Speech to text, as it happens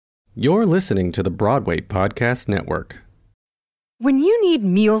You're listening to the Broadway Podcast Network. When you need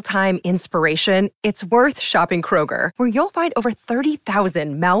mealtime inspiration, it's worth shopping Kroger, where you'll find over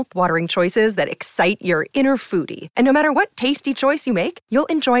 30,000 mouth-watering choices that excite your inner foodie. And no matter what tasty choice you make, you'll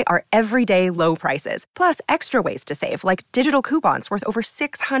enjoy our everyday low prices, plus extra ways to save, like digital coupons worth over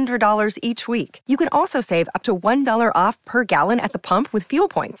 $600 each week. You can also save up to $1 off per gallon at the pump with fuel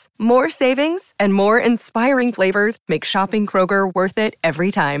points. More savings and more inspiring flavors make shopping Kroger worth it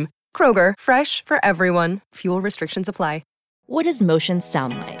every time. Kroger, fresh for everyone. Fuel restrictions apply. What does motion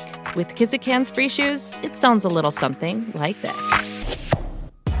sound like? With Kizikans free shoes, it sounds a little something like this.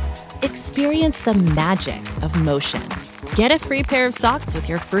 Experience the magic of motion. Get a free pair of socks with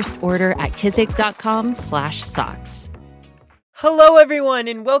your first order at kizik.com/socks. Hello, everyone,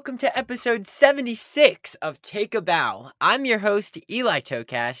 and welcome to episode 76 of Take a Bow. I'm your host, Eli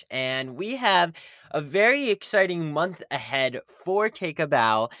Tokash, and we have a very exciting month ahead for Take a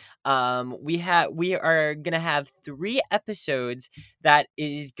Bow. We are going to have 3 episodes that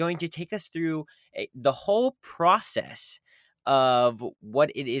is going to take us through the whole process of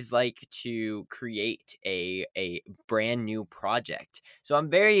what it is like to create a brand new project. So I'm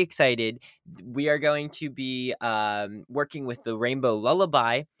very excited. We are going to be working with the Rainbow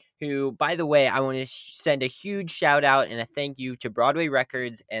Lullaby, who, by the way, I want to send a huge shout out and a thank you to Broadway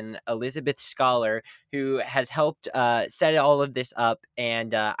Records and Elizabeth Scholar, who has helped set all of this up.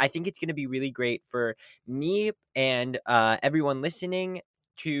 And I think it's going to be really great for me and everyone listening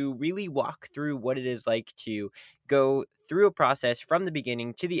to really walk through what it is like to go through a process from the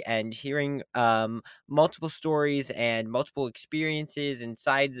beginning to the end, hearing multiple stories and multiple experiences and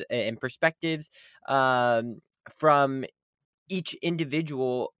sides and perspectives from each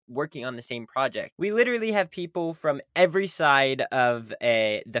individual working on the same project. We literally have people from every side of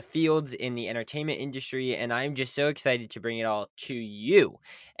the fields in the entertainment industry, and I'm just so excited to bring it all to you.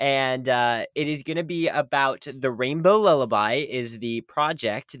 And it is going to be about the Rainbow Lullaby is the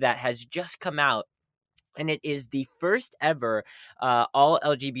project that has just come out. And it is the first ever all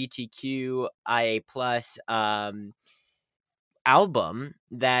LGBTQIA plus album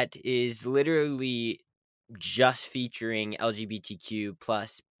that is literally just featuring LGBTQ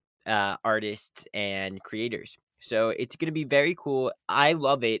plus artists and creators. So it's going to be very cool. I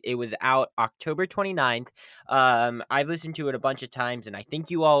love it. It was out October 29th. I've listened to it a bunch of times, and I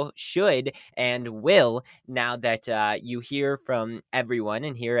think you all should and will now that you hear from everyone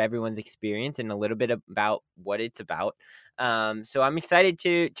and hear everyone's experience and a little bit about what it's about. So I'm excited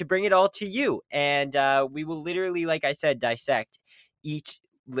to bring it all to you. And we will literally, like I said, dissect each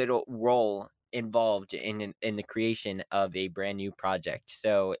little role involved in the creation of a brand new project.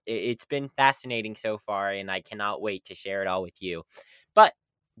 So it's been fascinating so far, and I cannot wait to share it all with you. But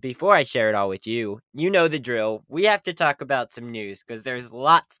before I share it all with you, you know the drill. We have to talk about some news because there's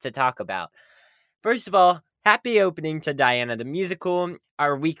lots to talk about. First of all, happy opening to Diana the Musical,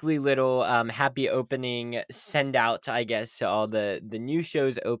 our weekly little happy opening send out, I guess, to all the new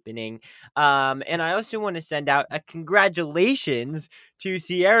shows opening. And I also want to send out a congratulations to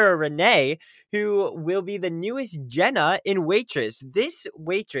Ciara Renee, who will be the newest Jenna in Waitress. This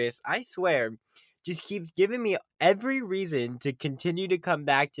waitress, I swear, just keeps giving me every reason to continue to come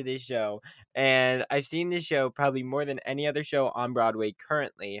back to this show. And I've seen this show probably more than any other show on Broadway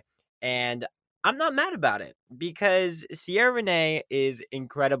currently. And I'm not mad about it because Ciara Renee is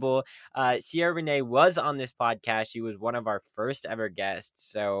incredible. Ciara Renee was on this podcast. She was one of our first ever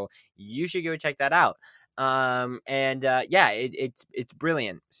guests. So you should go check that out. It's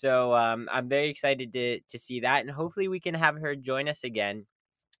brilliant. So I'm very excited to see that. And hopefully we can have her join us again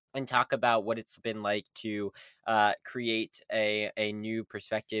and talk about what it's been like to create a new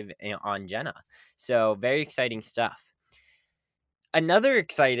perspective on Jenna. So very exciting stuff. Another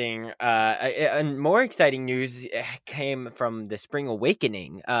exciting, more exciting news came from the Spring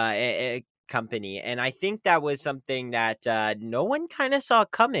Awakening company, and I think that was something that no one kind of saw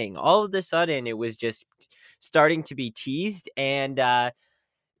coming. All of a sudden, it was just starting to be teased, and then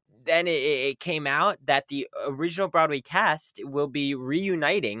it came out that the original Broadway cast will be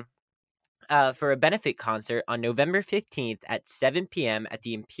reuniting for a benefit concert on November 15th at 7 p.m. at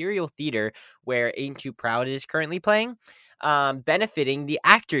the Imperial Theater, where Ain't Too Proud is currently playing, benefiting the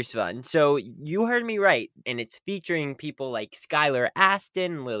Actors Fund. So you heard me right, and it's featuring people like Skylar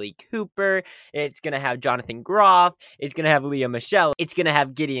Astin, Lily Cooper. It's going to have Jonathan Groff. It's going to have Leah Michelle. It's going to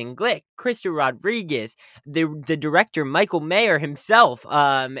have Gideon Glick, Krista Rodriguez, the director Michael Mayer himself.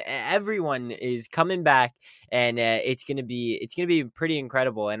 Everyone is coming back, and it's gonna be pretty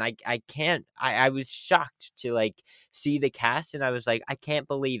incredible. And I was shocked to like see the cast, and I was like, I can't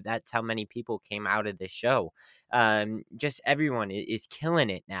believe that's how many people came out of this show. Just everyone is killing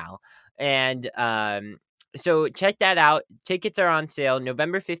it now, and so check that out. Tickets are on sale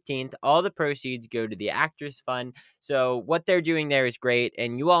November 15th. All the proceeds go to the Actors Fund. So what they're doing there is great,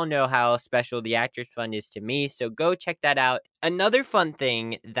 and you all know how special the Actors Fund is to me, so go check that out. Another fun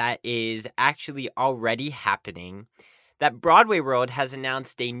thing that is actually already happening, that Broadway World has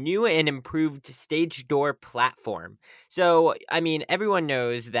announced a new and improved stage door platform. So, I mean, everyone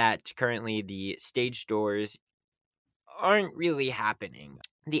knows that currently the stage doors aren't really happening.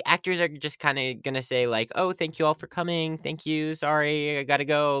 The actors are just kind of gonna say like, "Oh, thank you all for coming. Thank you. Sorry, I gotta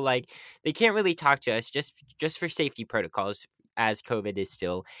go." Like, they can't really talk to us just for safety protocols, as COVID is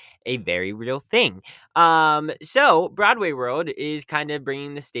still a very real thing. So Broadway World is kind of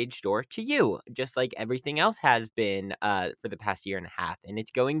bringing the stage door to you, just like everything else has been for the past year and a half, and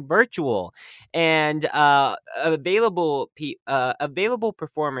it's going virtual. And available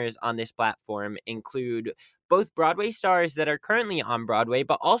performers on this platform include both Broadway stars that are currently on Broadway,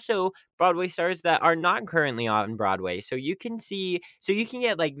 but also Broadway stars that are not currently on Broadway. So you can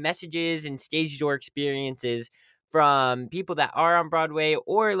get like messages and stage door experiences from people that are on Broadway,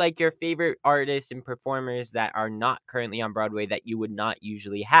 or like your favorite artists and performers that are not currently on Broadway that you would not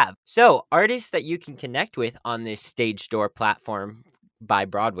usually have. So artists that you can connect with on this stage door platform by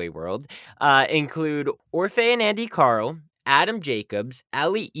Broadway World include Orfeh and Andy Carl, Adam Jacobs,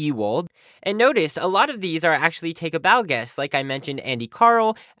 Ali Ewald. And notice a lot of these are actually Take a Bow guests. Like I mentioned, Andy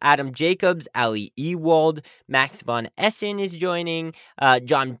Carl, Adam Jacobs, Ali Ewald, Max von Essen is joining,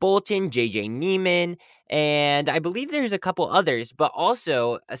 John Bolton, JJ Neiman, and I believe there's a couple others, but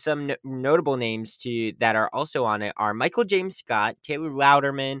also some notable names that are also on it are Michael James Scott, Taylor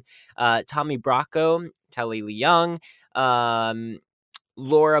Louderman, Tommy Bracco, Telly Leung,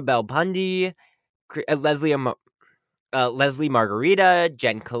 Laura Bell Bundy, Leslie Margarita,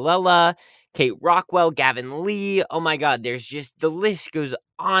 Jen Colella, Kate Rockwell, Gavin Lee. Oh my God, there's just, the list goes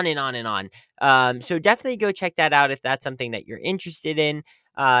on and on and on. So definitely go check that out if that's something that you're interested in.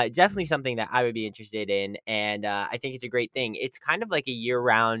 Definitely something that I would be interested in, and I think it's a great thing. It's kind of like a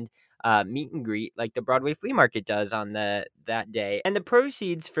year-round meet and greet, like the Broadway Flea Market does on that day. And the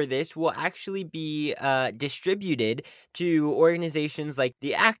proceeds for this will actually be distributed to organizations like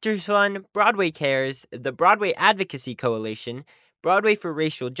the Actors Fund, Broadway Cares, the Broadway Advocacy Coalition, Broadway for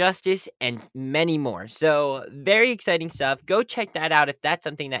Racial Justice, and many more. So very exciting stuff. Go check that out if that's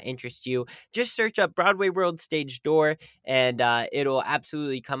something that interests you. Just search up Broadway World Stage Door, and it'll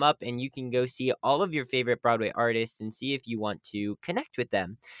absolutely come up, and you can go see all of your favorite Broadway artists and see if you want to connect with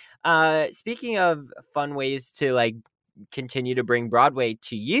them. Speaking of fun ways to like continue to bring Broadway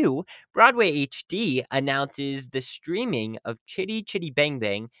to you, Broadway HD announces the streaming of Chitty Chitty Bang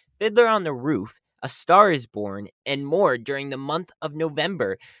Bang, Fiddler on the Roof, A Star is Born, and more during the month of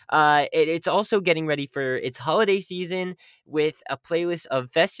November. It's also getting ready for its holiday season with a playlist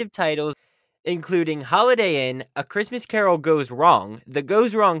of festive titles, including Holiday Inn, A Christmas Carol Goes Wrong, The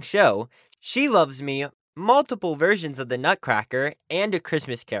Goes Wrong Show, She Loves Me, multiple versions of the Nutcracker, and A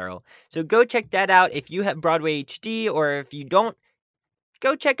Christmas Carol. So go check that out if you have Broadway HD, or if you don't,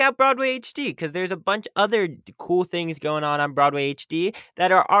 go check out Broadway HD, because there's a bunch other cool things going on Broadway HD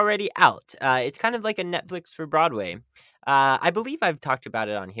that are already out. It's kind of like a Netflix for Broadway. I believe I've talked about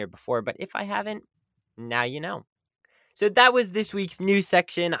it on here before, but if I haven't, now you know. So that was this week's news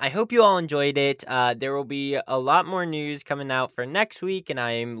section. I hope you all enjoyed it. There will be a lot more news coming out for next week, and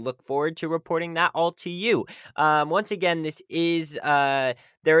I look forward to reporting that all to you. Once again,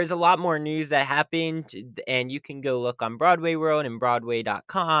 there is a lot more news that happened, and you can go look on Broadway World and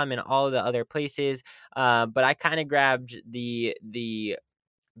Broadway.com and all the other places. But I kind of grabbed the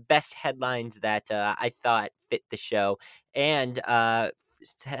best headlines that I thought fit the show, and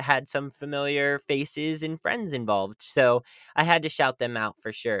had some familiar faces and friends involved, so I had to shout them out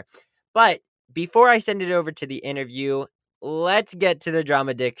for sure. But before I send it over to the interview, let's get to the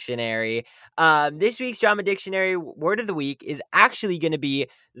Drama Dictionary. This week's Drama Dictionary word of the week is actually going to be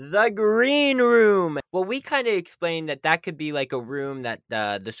the green room. Well, we kind of explained that could be like a room that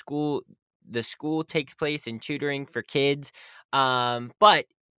the school takes place in tutoring for kids, but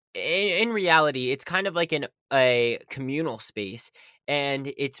in reality, it's kind of like a communal space,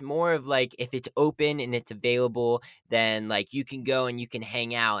 and it's more of like, if it's open and it's available, then like you can go and you can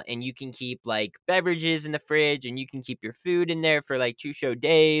hang out, and you can keep like beverages in the fridge, and you can keep your food in there for like 2 show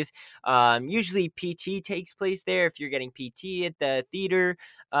days. Usually PT takes place there if you're getting PT at the theater.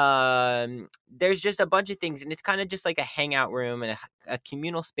 There's just a bunch of things, and it's kind of just like a hangout room and a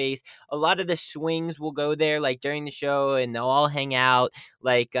communal space. A lot of the swings will go there like during the show, and they'll all hang out.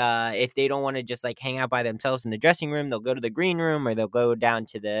 Like if they don't want to just like hang out by themselves in the dressing room, they'll go to the green room, or they'll go down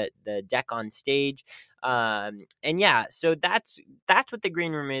to the deck on stage. And yeah, so that's what the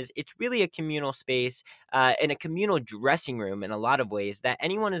green room is. It's really a communal space, and a communal dressing room in a lot of ways that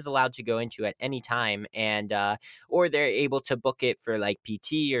anyone is allowed to go into at any time, and or they're able to book it for like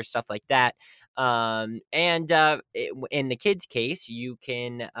PT or stuff like that. In the kids' case, you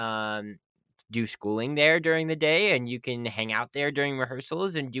can do schooling there during the day, and you can hang out there during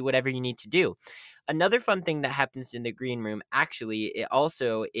rehearsals and do whatever you need to do. Another fun thing that happens in the green room, actually, it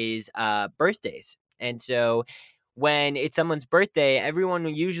also is birthdays. And so when it's someone's birthday, everyone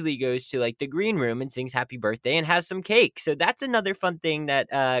usually goes to like the green room and sings happy birthday and has some cake. So that's another fun thing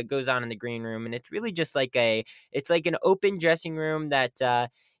that goes on in the green room. And it's really just like it's like an open dressing room that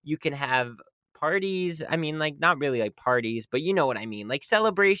you can have parties. I mean, like not really like parties, but you know what I mean, like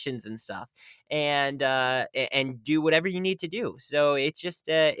celebrations and stuff, and do whatever you need to do. So it's just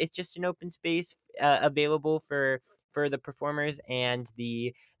an open space available for the performers and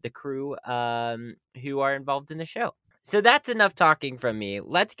the crew who are involved in the show. So that's enough talking from me.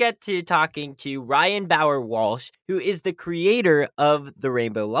 Let's get to talking to Ryan Bower Walsh, who is the creator of The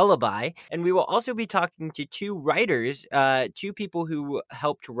Rainbow Lullaby. And we will also be talking to two writers, two people who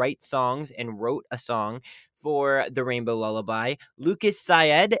helped write songs and wrote a song for The Rainbow Lullaby, Lucas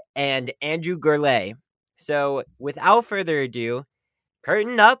Syed and Andrew Gourlay. So without further ado,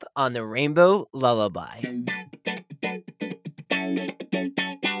 curtain up on The Rainbow Lullaby.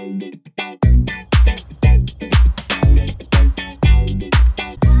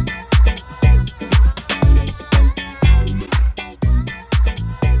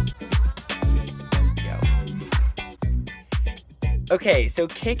 Okay, so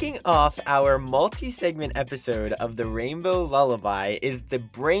kicking off our multi-segment episode of The Rainbow Lullaby is the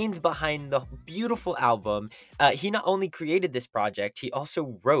brains behind the beautiful album. He not only created this project, he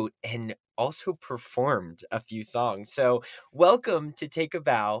also wrote and also performed a few songs. So welcome to Take a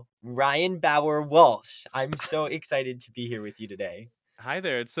Bow, Ryan Bower Walsh. I'm so excited to be here with you today. Hi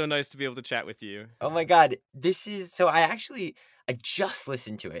there. It's so nice to be able to chat with you. Oh my God. I just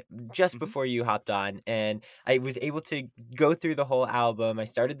listened to it just Mhm. before you hopped on, and I was able to go through the whole album. I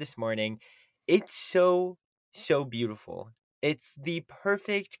started this morning. It's so, so beautiful. It's the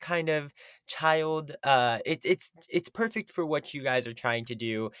perfect kind of child. It's perfect for what you guys are trying to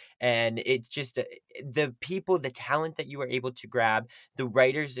do, and it's just the people, the talent that you were able to grab, the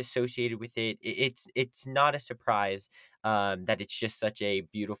writers associated with it. It's not a surprise that it's just such a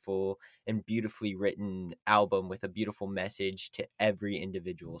beautiful and beautifully written album with a beautiful message to every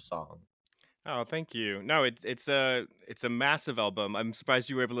individual song. Oh, thank you. No, it's a massive album. I'm surprised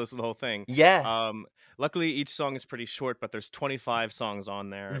you were able to listen to the whole thing. Yeah. Luckily each song is pretty short, but there's 25 songs on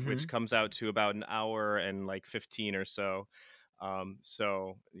there, Hmm. which comes out to about an hour and like 15 or so.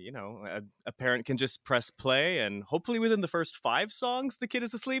 So a parent can just press play, and hopefully within the first 5 songs the kid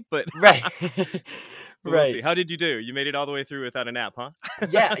is asleep. But Right. but we'll see. Right. How did you do? You made it all the way through without a nap, huh?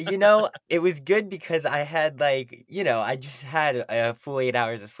 Yeah, it was good because I had I just had a full 8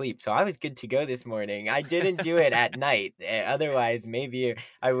 hours of sleep. So I was good to go this morning. I didn't do it at night. Otherwise, maybe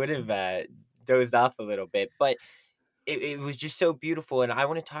I would have dozed off a little bit. But it was just so beautiful. And I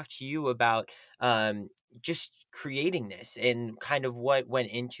want to talk to you about just creating this and kind of what went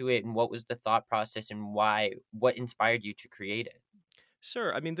into it and what was the thought process and what inspired you to create it.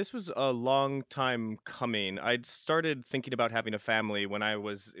 Sure. I mean, this was a long time coming. I'd started thinking about having a family when I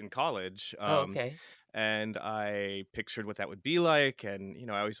was in college. Oh, okay. And I pictured what that would be like. And,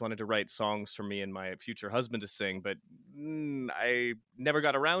 I always wanted to write songs for me and my future husband to sing, but I never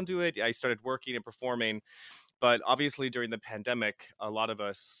got around to it. I started working and performing. But obviously, during the pandemic, a lot of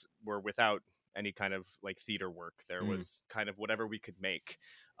us were without any kind of like theater work. There Mm. was kind of whatever we could make.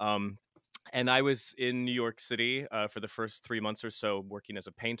 Um, and I was in New York City for the first 3 months or so working as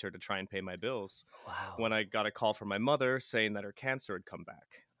a painter to try and pay my bills Wow. when I got a call from my mother saying that her cancer had come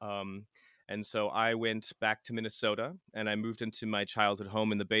back. And so I went back to Minnesota and I moved into my childhood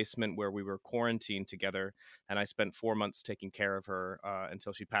home in the basement where we were quarantined together. And I spent 4 months taking care of her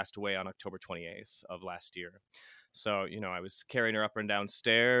until she passed away on October 28th of last year. So, I was carrying her up and down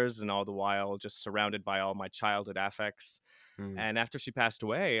stairs and all the while just surrounded by all my childhood affects. Mm. And after she passed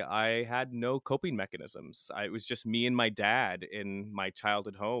away, I had no coping mechanisms. It was just me and my dad in my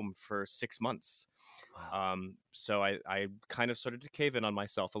childhood home for 6 months. Wow. So I kind of started to cave in on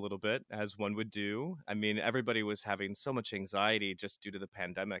myself a little bit, as one would do. I mean, everybody was having so much anxiety just due to the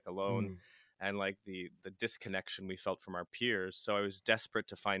pandemic alone. Mm. and like the disconnection we felt from our peers. So I was desperate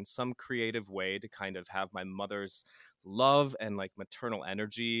to find some creative way to kind of have my mother's love and like maternal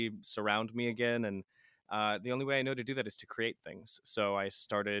energy surround me again. And the only way I know to do that is to create things. So I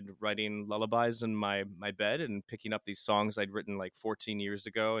started writing lullabies in my bed and picking up these songs I'd written like 14 years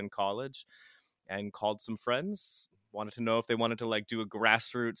ago in college, and called some friends, wanted to know if they wanted to like do a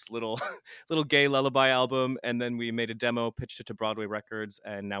grassroots little little gay lullaby album. And then we made a demo, pitched it to Broadway Records,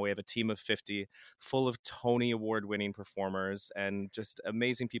 and now we have a team of 50 full of Tony Award winning performers and just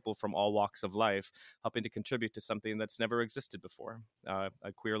amazing people from all walks of life, helping to contribute to something that's never existed before, a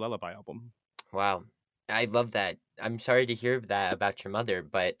queer lullaby album. Wow. I love that. I'm sorry to hear that about your mother,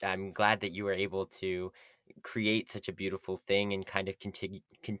 but I'm glad that you were able to create such a beautiful thing and kind of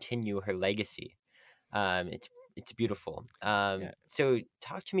continue her legacy. It's beautiful. Yeah. So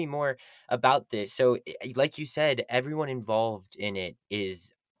talk to me more about this. So, like you said, everyone involved in it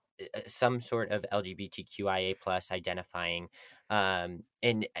is some sort of LGBTQIA plus identifying, and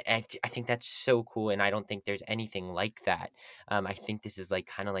I think that's so cool. And I don't think there's anything like that. I think this is like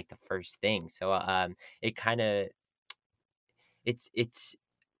kind of like the first thing. So, it kind of it's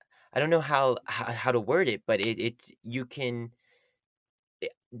I don't know how to word it, but it's you can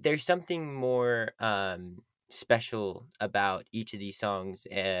there's something more special about each of these songs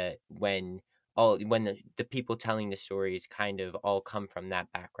when the people telling the stories kind of all come from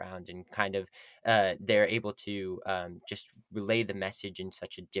that background, and kind of they're able to just relay the message in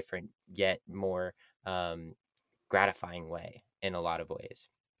such a different yet more um, gratifying way in a lot of ways.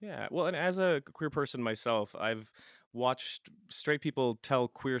 Yeah, well, and as a queer person myself, I've watched straight people tell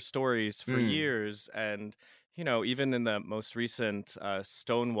queer stories for Mm, years, and even in the most recent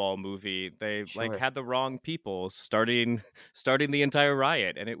Stonewall movie, they like sure. had the wrong people starting starting the entire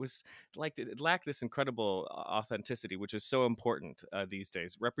riot, and it was like it lacked this incredible authenticity, which is so important these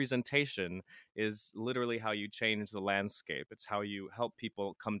days. Representation is literally how you change the landscape. It's how you help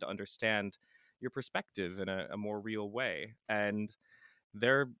people come to understand your perspective in a more real way, and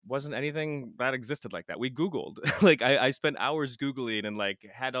there wasn't anything that existed like that. We Googled, like I spent hours Googling and like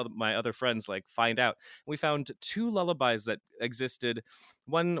had all my other friends like find out. We found two lullabies that existed.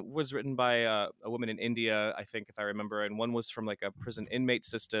 One was written by a woman in India, I think, if I remember, and one was from like a prison inmate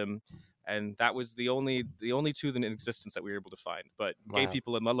system. And that was the only two in existence that we were able to find. But gay Wow.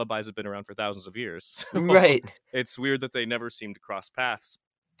 people and lullabies have been around for thousands of years. So Right. it's weird that they never seemed to cross paths.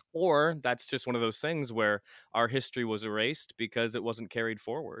 Or that's just one of those things where our history was erased because it wasn't carried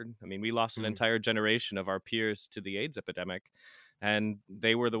forward. I mean, we lost an Mm. entire generation of our peers to the AIDS epidemic, and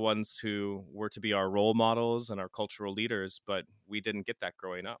they were the ones who were to be our role models and our cultural leaders, but we didn't get that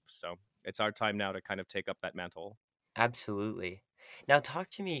growing up. So it's our time now to kind of take up that mantle. Absolutely. Now talk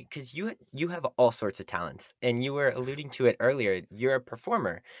to me, because you have all sorts of talents, and you were alluding to it earlier. You're a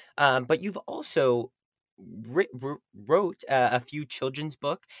performer, but you've also wrote a few children's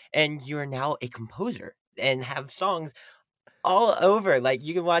book, and you're now a composer and have songs all over. Like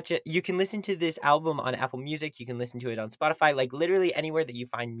you can watch it, you can listen to this album on Apple Music, you can listen to it on Spotify, like literally anywhere that you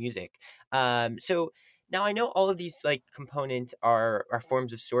find music. So now I know all of these like components are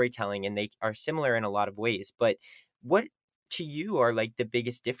forms of storytelling, and they are similar in a lot of ways. But what to you are like the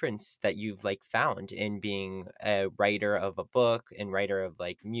biggest difference that you've like found in being a writer of a book and writer of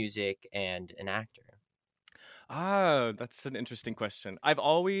like music and an actor? That's an interesting question. I've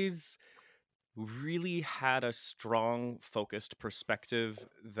always really had a strong, focused perspective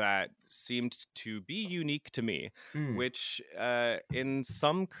that seemed to be unique to me, Mm, which in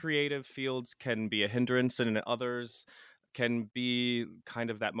some creative fields can be a hindrance, and in others can be kind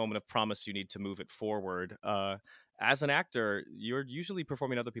of that moment of promise you need to move it forward. As an actor, you're usually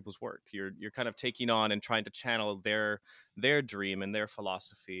performing other people's work. You're kind of taking on and trying to channel their dream and their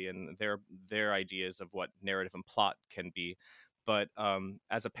philosophy and their ideas of what narrative and plot can be. But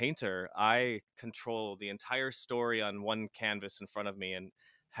as a painter, I control the entire story on one canvas in front of me and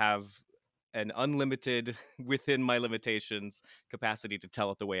have an unlimited, within my limitations, capacity to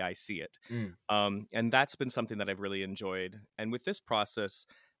tell it the way I see it. mm, And that's been something that I've really enjoyed. And with this process,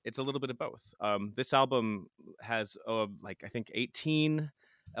 it's a little bit of both. This album has like I think 18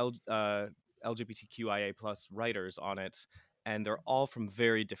 LGBTQIA plus writers on it, and they're all from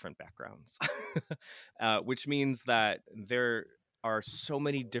very different backgrounds, which means that there are so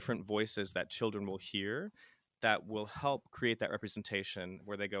many different voices that children will hear that will help create that representation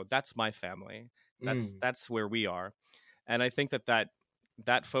where they go, "That's my family. mm, That's where we are." And I think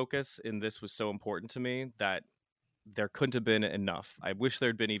that focus in this was so important to me that there couldn't have been enough. I wish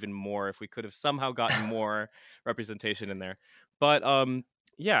there'd been even more, if we could have somehow gotten more representation in there. But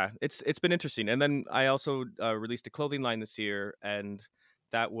yeah, it's been interesting. And then I also released a clothing line this year, and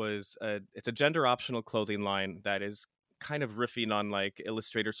that was it's a gender optional clothing line that is kind of riffing on like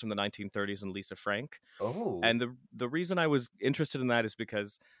illustrators from the 1930s and Lisa Frank. Oh. And the reason I was interested in that is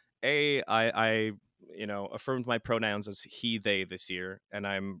because I affirmed my pronouns as he they this year, and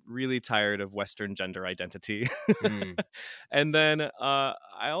I'm really tired of Western gender identity. Mm. And then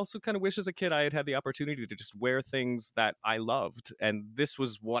I also kind of wish as a kid I had had the opportunity to just wear things that I loved, and this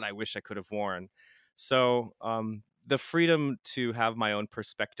was what I wish I could have worn. So the freedom to have my own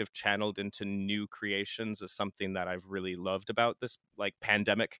perspective channeled into new creations is something that I've really loved about this like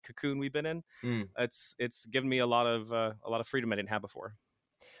pandemic cocoon we've been in. Mm. It's given me a lot of freedom I didn't have before.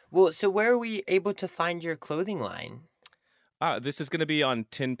 Well, so where are we able to find your clothing line? This is going to be on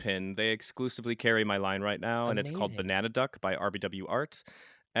Tinpin. They exclusively carry my line right now, and it's called Amazing. Banana Duck by RBW Art.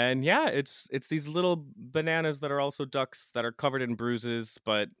 And yeah, it's these little bananas that are also ducks that are covered in bruises,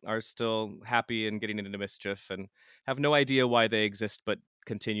 but are still happy and getting into mischief, and have no idea why they exist, but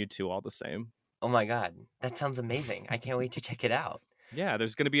continue to all the same. Oh my God, that sounds amazing. I can't wait to check it out. Yeah,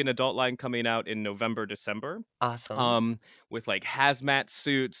 there's going to be an adult line coming out in November, December. Awesome. With like hazmat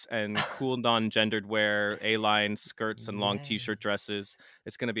suits and cool non-gendered wear, A-line skirts and long t-shirt Yes. dresses.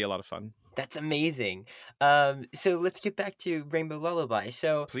 It's going to be a lot of fun. That's amazing. So let's get back to Rainbow Lullaby.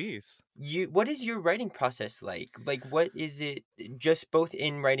 So Please. what is your writing process like? Like, what is it? Just both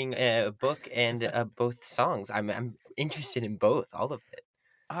in writing a book and both songs. I'm interested in both, all of it.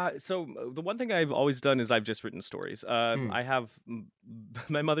 So the one thing I've always done is I've just written stories. Mm. I have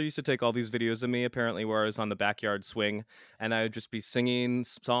my mother used to take all these videos of me, apparently, where I was on the backyard swing, and I would just be singing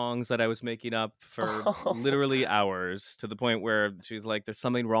songs that I was making up for literally hours, to the point where she's like, "There's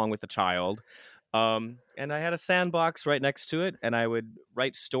something wrong with the child." And I had a sandbox right next to it, and I would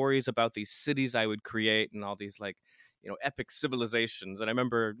write stories about these cities I would create and all these like, epic civilizations. And I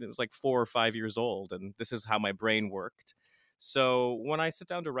remember it was like 4 or 5 years old, and this is how my brain worked. So when I sit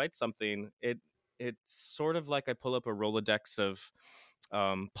down to write something, it's sort of like I pull up a Rolodex of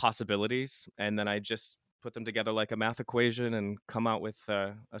possibilities, and then I just put them together like a math equation and come out with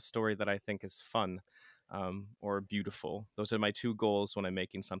a story that I think is fun or beautiful. Those are my two goals when I'm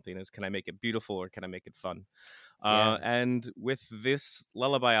making something: is can I make it beautiful or can I make it fun? Yeah. And with this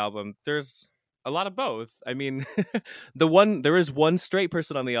lullaby album, there's a lot of both. I mean, there is one straight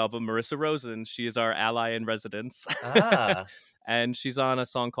person on the album, Marissa Rosen. She is our ally in residence. Ah. And she's on a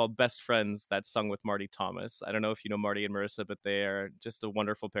song called Best Friends that's sung with Marty Thomas. I don't know if you know Marty and Marissa, but they are just a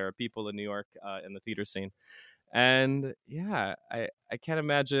wonderful pair of people in New York in the theater scene. And yeah, I can't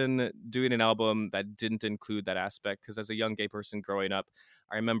imagine doing an album that didn't include that aspect, because as a young gay person growing up,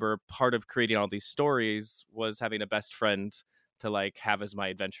 I remember part of creating all these stories was having a best friend to like have as my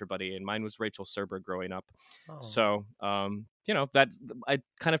adventure buddy, and mine was Rachel Serber growing up. Oh. So that I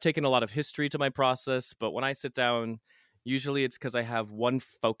kind of taken a lot of history to my process, but when I sit down, usually it's because I have one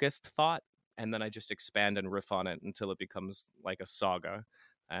focused thought, and then I just expand and riff on it until it becomes like a saga.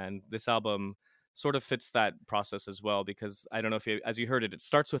 And this album sort of fits that process as well, because I don't know if as you heard it, it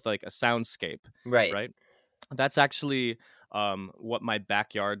starts with like a soundscape, Right. right? That's actually what my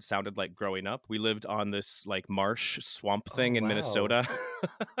backyard sounded like growing up. We lived on this like marsh swamp thing in wow. Minnesota.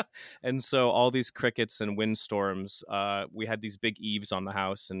 And so all these crickets and windstorms, we had these big eaves on the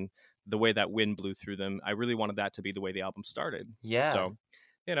house, and the way that wind blew through them, I really wanted that to be the way the album started. Yeah. So,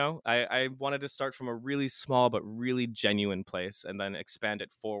 I wanted to start from a really small but really genuine place, and then expand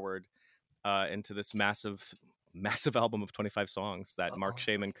it forward into this massive album of 25 songs that Mark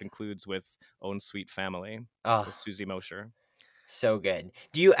Shaman concludes with Own Sweet Family with Susie Mosher. So good.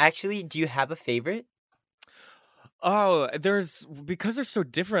 Do you have a favorite? Oh, because they're so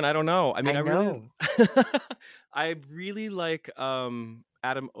different. I don't know. I mean, I really like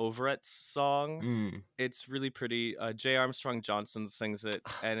Adam Overett's song. It's really pretty. Jay Armstrong Johnson sings it,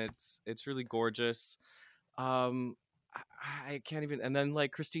 and it's really gorgeous. I can't even. And then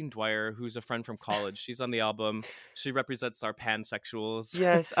like Christine Dwyer, who's a friend from college, she's on the album. She represents our pansexuals.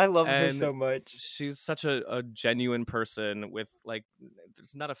 Yes, I love her And so much. she's such a genuine person with like,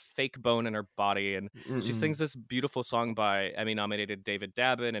 there's not a fake bone in her body. And she sings this beautiful song by Emmy-nominated David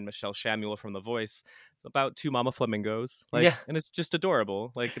Dabin and Michelle Shamuel from The Voice about two mama flamingos. And it's just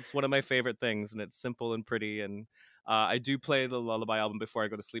adorable. Like, it's one of my favorite things, and it's simple and pretty. And I do play the Lullaby album before I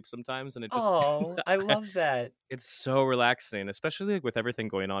go to sleep sometimes, and it just I love that. it's so relaxing, especially like with everything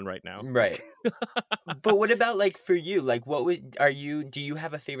going on right now. Right. But what about like for you? Like, do you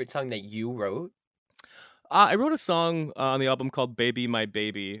have a favorite song that you wrote? I wrote a song on the album called Baby My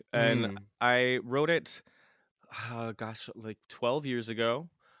Baby, and I wrote it, like 12 years ago.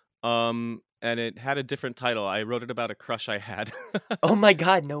 and it had a different title. I wrote it about a crush I had. Oh my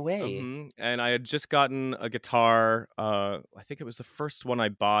God, no way. And I had just gotten a guitar. I think it was the first one I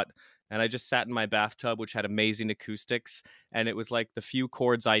bought. And I just sat in my bathtub, which had amazing acoustics. And it was like the few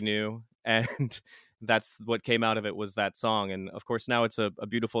chords I knew. And that's what came out of it, was that song. And of course, now it's a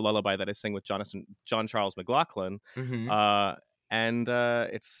beautiful lullaby that I sing with John Charles McLaughlin. Hmm. And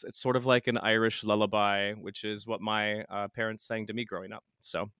it's sort of like an Irish lullaby, which is what my parents sang to me growing up.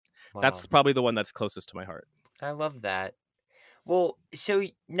 So that's Wow, probably the one that's closest to my heart. I love that. Well, so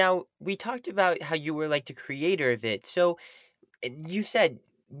now we talked about how you were like the creator of it. So you said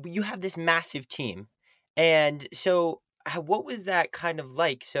you have this massive team. And so what was that kind of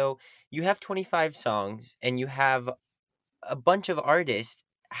like? So you have 25 songs and you have a bunch of artists.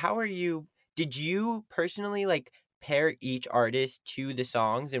 How are you did you personally like pair each artist to the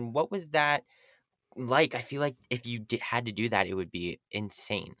songs, and what was that like? I feel like if you had to do that, it would be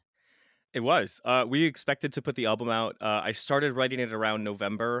insane. It was. We expected to put the album out. I started writing it around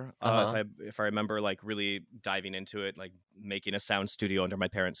November. Uh-huh. If I remember, like really diving into it, like making a sound studio under my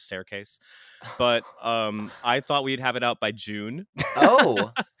parents' staircase. But I thought we'd have it out by June.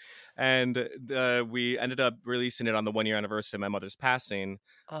 Oh. And we ended up releasing it on the 1 year anniversary of my mother's passing.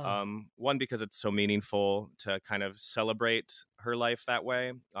 Oh. One, because it's so meaningful to kind of celebrate her life that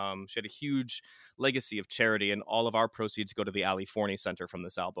way. She had a huge legacy of charity, and all of our proceeds go to the Ali Forney Center from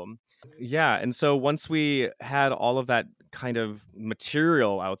this album. Yeah, and so once we had all of that kind of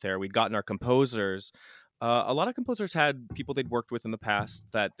material out there, we'd gotten our composers. A lot of composers had people they'd worked with in the past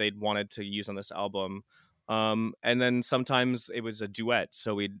that they'd wanted to use on this album. And then sometimes it was a duet,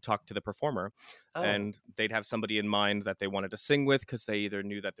 so we'd talk to the performer, Oh. and they'd have somebody in mind that they wanted to sing with because they either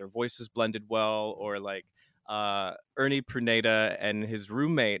knew that their voices blended well, or like Ernie Pruneda and his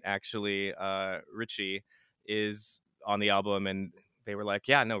roommate, actually, Richie, is on the album, and they were like,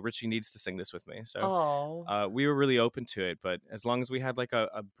 yeah, no, Richie needs to sing this with me. So Oh. we were really open to it, but as long as we had like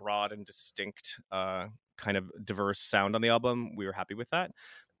a broad and distinct kind of diverse sound on the album, we were happy with that.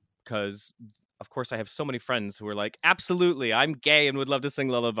 Because of course I have so many friends who are like, absolutely, I'm gay and would love to sing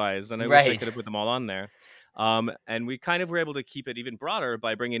lullabies, and I wish I Right. could have put them all on there. And we kind of were able to keep it even broader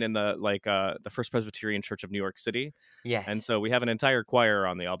by bringing in the First Presbyterian Church of New York City, and Yes. so we have an entire choir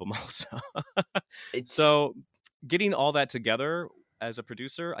on the album also. It's So getting all that together, as a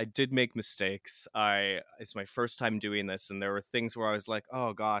producer, I did make mistakes. It's my first time doing this, and there were things where I was like,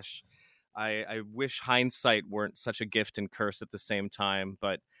 oh gosh, I wish hindsight weren't such a gift and curse at the same time.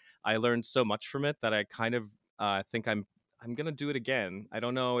 But I learned so much from it that I kind of think I'm gonna do it again. I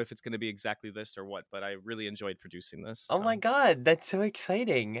don't know if it's gonna be exactly this or what, but I really enjoyed producing this. Oh my So God, that's so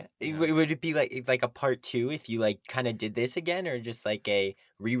exciting. yeah. Would it be like a part two if you like kind of did this again, or just like a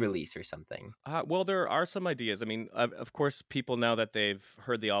re-release or something? Well, there are some ideas. I mean, of course, people now that they've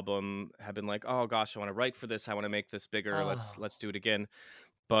heard the album have been like, "Oh gosh, I want to write for this. I want to make this bigger. Oh. Let's do it again."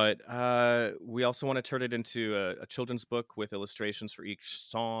 But we also want to turn it into a children's book with illustrations for each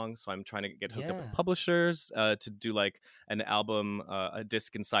song. So I'm trying to get hooked up with Yeah. publishers to do like an album, a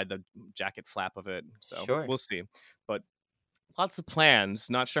disc inside the jacket flap of it. So Sure. we'll see. But lots of plans.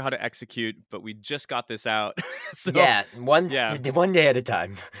 Not sure how to execute, but we just got this out. So Yeah, yeah, one day at a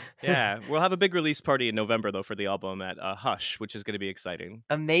time. yeah. We'll have a big release party in November though for the album at Hush, which is going to be exciting.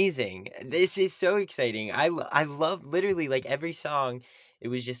 Amazing. This is so exciting. I love literally like every song. It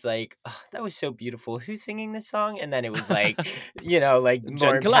was just like, "Oh, that was so beautiful. Who's singing this song?" And then it was like, like Jen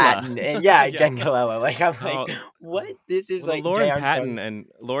Lauren Colella. Patton, and yeah, Yeah. Jen Colella. Like I'm like, Oh, what? This is well, the like Jay Armstrong.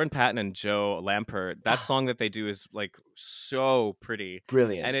 Lauren Patton and Joe Lampert, that song that they do is like so pretty, and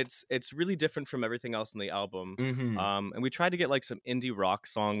Brilliant. it's really different from everything else in the album. Mm-hmm. And we tried to get like some indie rock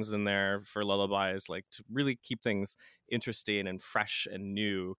songs in there for lullabies, like to really keep things interesting and fresh and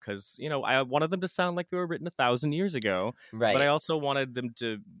new. Because I wanted them to sound like they were written 1,000 years ago, but I Right. also wanted them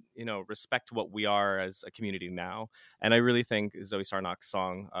to respect what we are as a community now. And I really think Zoe Sarnock's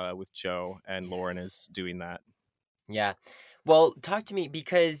song with Joe and Lauren is doing that. Yeah. Well, talk to me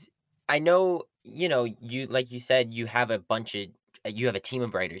because I know, you like you said, you have a team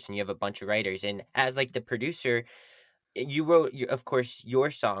of writers and you have a bunch of writers, and as like the producer, you wrote of course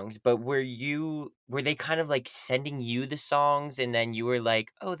your songs, but were they kind of like sending you the songs and then you were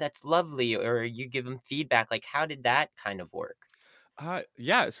like, "Oh, that's lovely," or you give them feedback? Like how did that kind of work?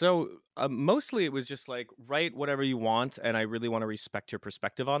 Yeah. So mostly it was just like write whatever you want, and I really want to respect your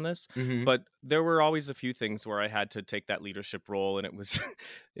perspective on this. Mhm. But there were always a few things where I had to take that leadership role, and it was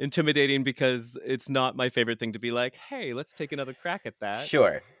intimidating because it's not my favorite thing to be like, "Hey, let's take another crack at that."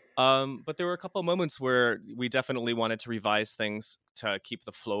 Sure. But there were a couple of moments where we definitely wanted to revise things to keep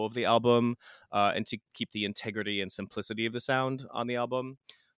the flow of the album, and to keep the integrity and simplicity of the sound on the album.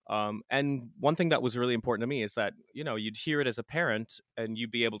 And one thing that was really important to me is that, you'd hear it as a parent and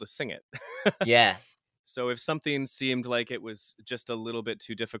you'd be able to sing it. Yeah. So if something seemed like it was just a little bit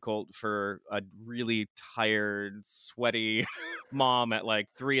too difficult for a really tired, sweaty mom at like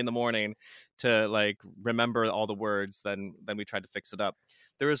 3 a.m. to like remember all the words, then we tried to fix it up.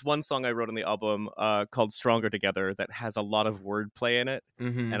 There is one song I wrote on the album called "Stronger Together" that has a lot of wordplay in it,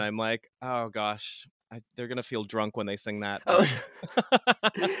 Mm-hmm. and I'm like, oh gosh, they're gonna feel drunk when they sing that. Oh.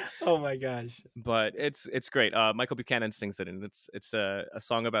 But, Oh my gosh. but it's great. Michael Buchanan sings it, and it's a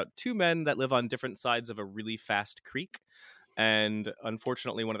song about two men that live on different sides of a really fast creek. And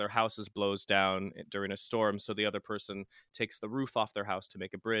unfortunately, one of their houses blows down during a storm. So the other person takes the roof off their house to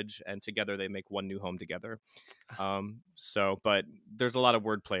make a bridge, and together they make one new home together. But there's a lot of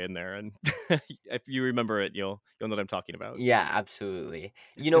wordplay in there, and if you remember it, you'll know what I'm talking about. Yeah, absolutely.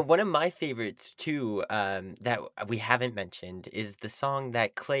 One of my favorites too, that we haven't mentioned is the song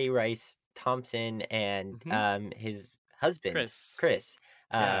that Clay Rice Thompson and his husband Chris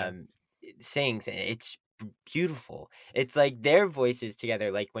Yeah. sings. And it's beautiful. It's like their voices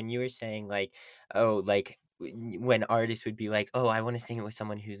together. Like when you were saying, like, oh, like when artists would be like, oh, I want to sing it with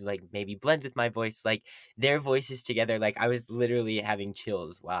someone who's like maybe blends with my voice, like their voices together. Like I was literally having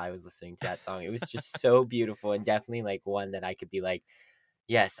chills while I was listening to that song. It was just so beautiful, and definitely like one that I could be like,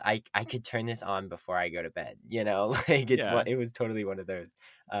 yes, I could turn this on before I go to bed. Like Yeah. it was totally one of those.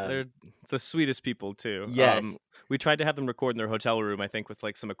 They're the sweetest people too. Yes. We tried to have them record in their hotel room, I think, with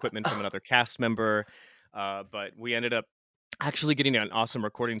like some equipment from another cast member. But we ended up actually getting an awesome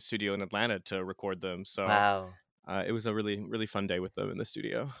recording studio in Atlanta to record them. So Wow. it was a really, really fun day with them in the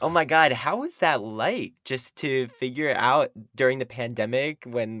studio. Oh my God, how was that like? Just to figure it out during the pandemic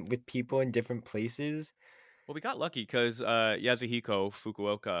when with people in different places? Well, we got lucky because Yasuhiko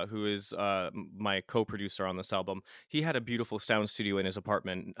Fukuoka, who is my co-producer on this album, he had a beautiful sound studio in his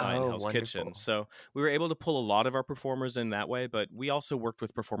apartment in Oh, Hell's Kitchen. wonderful. So we were able to pull a lot of our performers in that way, but we also worked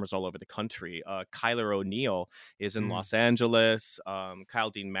with performers all over the country. Kyler O'Neill is in Mm. Los Angeles. Kyle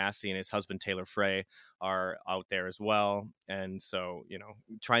Dean Massey and his husband Taylor Frey are out there as well. And so,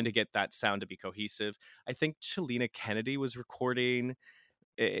 trying to get that sound to be cohesive. I think Chelina Kennedy was recording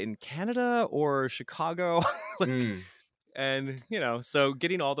in Canada or Chicago. Mm. And so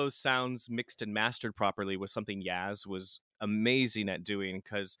getting all those sounds mixed and mastered properly was something Yaz was amazing at doing,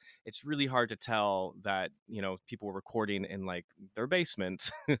 because it's really hard to tell that people were recording in like their basement.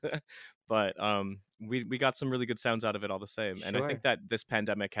 But we got some really good sounds out of it all the same. And I Sure. think that this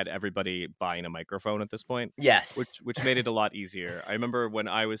pandemic had everybody buying a microphone at this point, Yes. which made it a lot easier. I remember when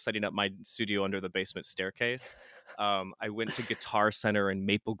I was setting up my studio under the basement staircase, I went to Guitar Center in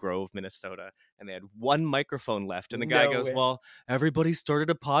Maple Grove, Minnesota, and they had one microphone left. And the guy No goes, way. well, everybody started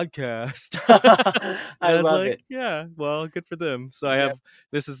a podcast. I And was love like, it. yeah, well, good for them. So Yeah.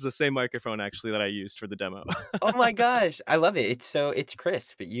 this is the same microphone actually that I used for the demo. Oh my gosh, I love it. It's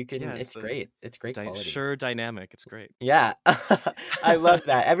crisp. It's Yes, great. It's great quality. sure, dynamic. It's great. Yeah. I love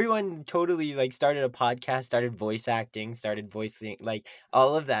that. Everyone totally like started a podcast, started voice acting, started voicing, like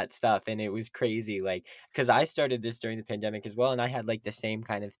all of that stuff, and it was crazy. Like, because I started this during the pandemic as well, and I had like the same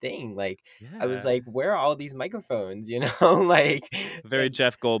kind of thing. Like, I was Yeah. like, where are all these microphones? Like, Very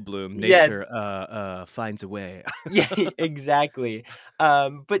Jeff Goldblum. yes. Nature finds a way. Yeah, exactly.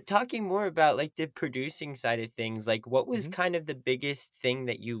 But talking more about like the producing side of things, like what was Mhm. kind of the biggest thing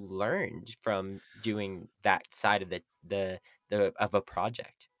that you learned from doing that side of the of a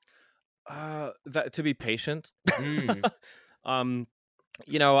project? That to be patient. Mm. um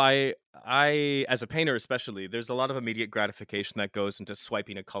I as a painter especially, there's a lot of immediate gratification that goes into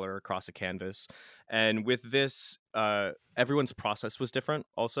swiping a color across a canvas. And with this, everyone's process was different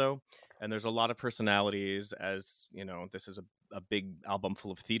also. And there's a lot of personalities, as this is a big album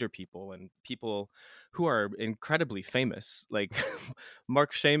full of theater people and people who are incredibly famous. Like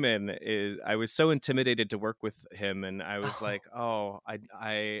Mark Shaman I was so intimidated to work with him, and I was like, oh,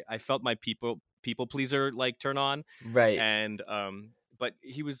 I felt my people pleaser like turn on. Right. And but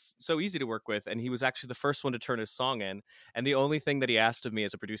he was so easy to work with, and he was actually the first one to turn his song in. And the only thing that he asked of me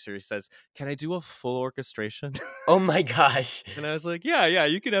as a producer, he says, can I do a full orchestration? Oh my gosh. And I was like, yeah,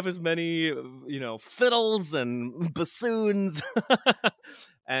 you could have as many fiddles and bassoons.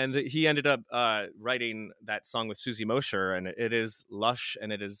 And he ended up writing that song with Susie Mosher, and it is lush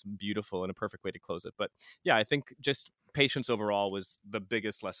and it is beautiful and a perfect way to close it. But yeah, I think just patience overall was the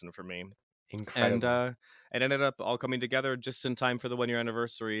biggest lesson for me. Incredible. And it ended up all coming together just in time for the 1-year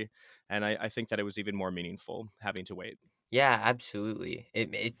anniversary. And I think that it was even more meaningful having to wait. Yeah, absolutely.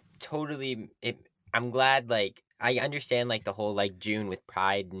 It totally I'm glad, like I understand like the whole like June with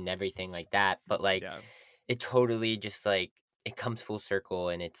Pride and everything like that, but like Yeah. it totally just like it comes full circle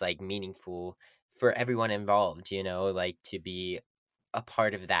and it's like meaningful for everyone involved, like to be a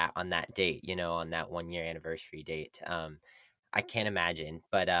part of that on that date, on that 1 year anniversary date. I can't imagine,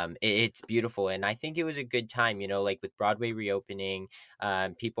 but it's beautiful, and I think it was a good time. Like with Broadway reopening,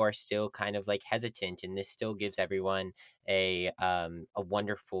 people are still kind of like hesitant, and this still gives everyone a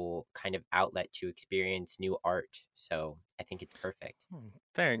wonderful kind of outlet to experience new art. So I think it's perfect.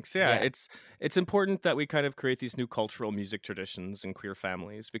 Thanks. Yeah, Yeah. it's important that we kind of create these new cultural music traditions in queer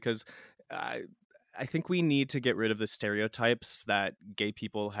families because I think we need to get rid of the stereotypes that gay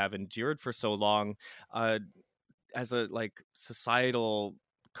people have endured for so long. As a like societal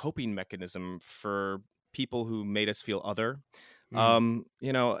coping mechanism for people who made us feel other. Mm,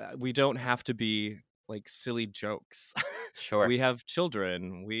 We don't have to be like silly jokes. sure. We have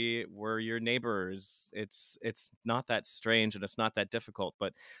children. We're your neighbors. It's not that strange and it's not that difficult.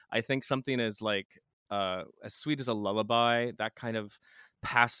 But I think something as like as sweet as a lullaby, that kind of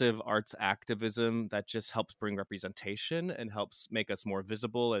passive arts activism that just helps bring representation and helps make us more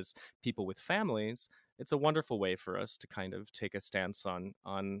visible as people with families. It's a wonderful way for us to kind of take a stance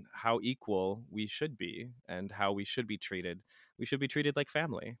on how equal we should be and how we should be treated. We should be treated like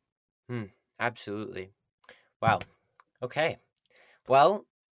family. Mm, absolutely. Wow. Okay. Well,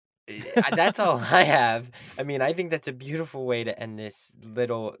 that's all I have. I mean, I think that's a beautiful way to end this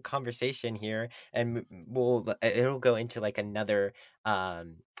little conversation here, and it'll go into like another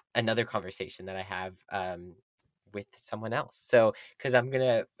conversation that I have with someone else. So, because I'm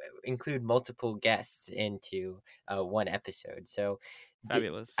gonna include multiple guests into one episode, so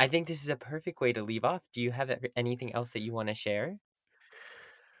Fabulous. I think this is a perfect way to leave off. Do you have anything else that you want to share?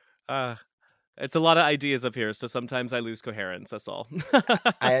 Uh, it's a lot of ideas up here, so sometimes I lose coherence. That's all.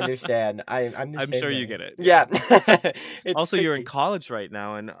 I understand. I'm the I'm same sure you way. get it. Yeah, it's Also, you're in tricky. college right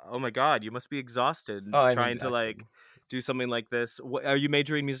now, and oh my God, you must be exhausted Oh, I'm trying to exhausted. like do something like this. Are you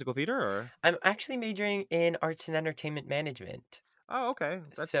majoring in musical theater or? I'm actually majoring in arts and entertainment management. Oh, okay,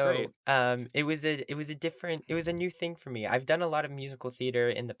 that's great. So, it was a new thing for me. I've done a lot of musical theater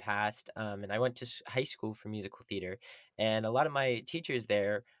in the past, and I went to high school for musical theater, and a lot of my teachers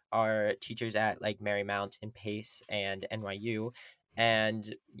there are teachers at like Marymount and Pace and NYU.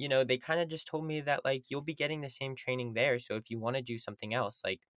 And, they kind of just told me that like you'll be getting the same training there. So if you want to do something else,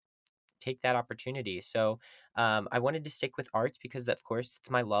 like take that opportunity. So I wanted to stick with arts because, of course, it's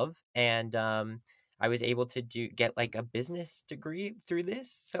my love, and I was able to get like a business degree through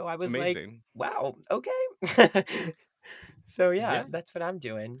this. So I was like, Amazing. wow, okay. So yeah, Yeah. that's what I'm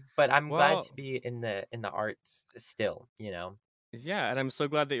doing. But I'm glad Well, to be in the arts still. yeah, and I'm so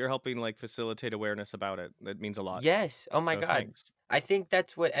glad that you're helping like facilitate awareness about it. That means a lot. Yes. Oh my So God. thanks. I think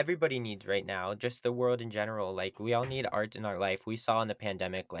that's what everybody needs right now, just the world in general. Like, we all need art in our life. We saw in the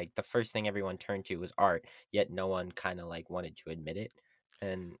pandemic, like, the first thing everyone turned to was art, yet no one kind of like wanted to admit it.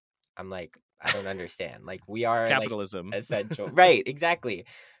 And I'm like, I don't understand. Like, we It's are like capitalism. essential. Right, exactly.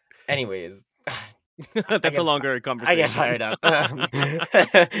 Anyways, I That's a get longer I get conversation. fired up.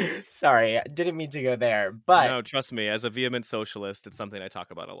 Sorry, I didn't mean to go there, but No, trust me, as a vehement socialist, it's something I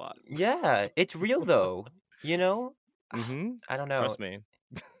talk about a lot. yeah, it's real though, you know? Mm-hmm. I don't know. Trust me.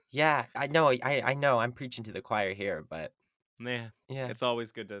 Yeah, I know. I know. I'm preaching to the choir here, but Yeah, yeah, it's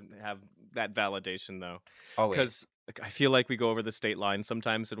always good to have that validation, though, always. because I feel like we go over the state line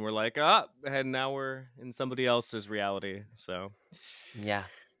sometimes, and we're like, ah, and now we're in somebody else's reality. So, Yeah,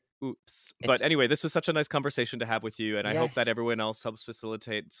 oops. it's But anyway, this was such a nice conversation to have with you, and I hope that yes. everyone else helps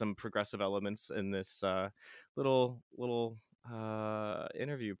facilitate some progressive elements in this little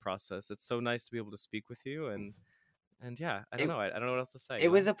interview process. It's so nice to be able to speak with you, and yeah, I don't It know, I don't know what else to say. it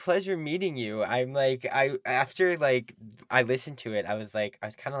was a pleasure meeting you. I'm like I after like I listened to it, I was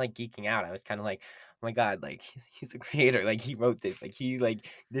kind of like geeking out. I was kind of like, oh my God, like he's the creator. Like he wrote this. Like he like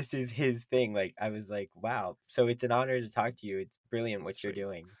this is his thing. Like I was like, wow. So it's an honor to talk to you. It's brilliant what you're Sweet.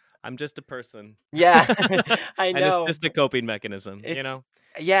 doing. I'm just a person. Yeah, I And it's know. just a coping mechanism, you It's know?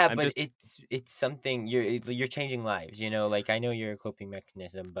 yeah, I'm but just it's something you're changing lives. Like I know you're a coping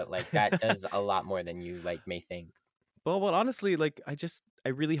mechanism, but like that does a lot more than you like may think. well, honestly, like I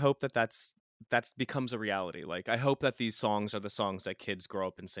really hope that that's becomes a reality. Like I hope that these songs are the songs that kids grow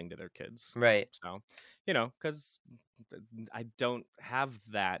up and sing to their kids. Right. So, cuz I don't have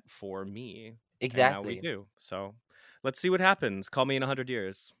that for me and now we Exactly. do. So, let's see what happens. Call me in 100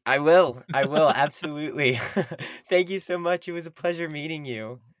 years. I will. I will absolutely. Thank you so much. It was a pleasure meeting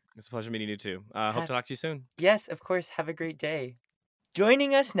you. It's a pleasure meeting you too. Hope Ha- to talk to you soon. yes, of course. Have a great day.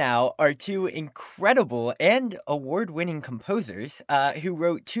 Joining us now are two incredible and award-winning composers who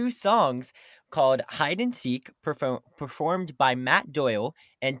wrote two songs called Hide and Seek, performed by Matt Doyle,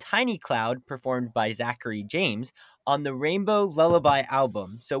 and Tiny Cloud, performed by Zachary James, on the Rainbow Lullaby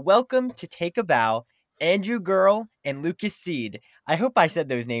album. So welcome to Take a Bow, Andrew Girl and Lucas Seed. I hope I said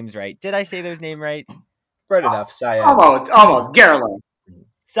those names right. Did I say those names right? Right enough, Syed. Almost. Garrula.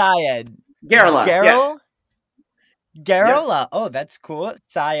 Syed. Garrula, Garrel? yes. Garrula. Oh, that's cool.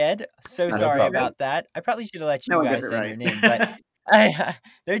 Syed. So Not a sorry problem. about that. I probably should have let No you one guys gets it say your right. name, but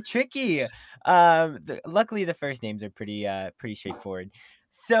they're tricky. Luckily, the first names are pretty straightforward.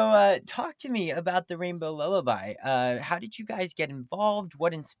 So, talk to me about the Rainbow Lullaby. How did you guys get involved?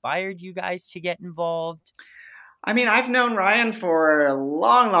 What inspired you guys to get involved? I mean, I've known Ryan for a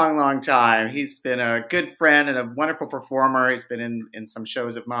long time. He's been a good friend and a wonderful performer. He's been in some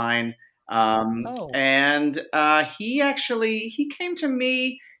shows of mine. And he came to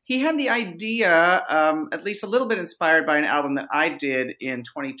me. He had the idea, at least a little bit inspired by an album that I did in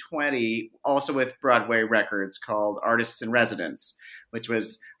 2020, also with Broadway Records, called Artists in Residence, which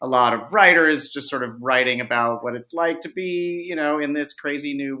was a lot of writers just sort of writing about what it's like to be, in this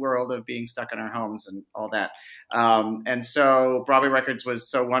crazy new world of being stuck in our homes and all that. And so Broadway Records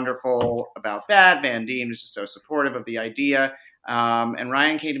was so wonderful about that. Van Dien was just so supportive of the idea. And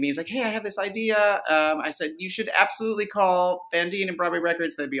Ryan came to me. He's like, "Hey, I have this idea." I said, "You should absolutely call Van Dien and Broadway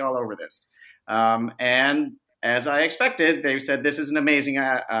Records. They'd be all over this." And as I expected, they said, "This is an amazing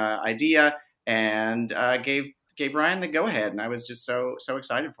idea," and gave Ryan the go-ahead. And I was just so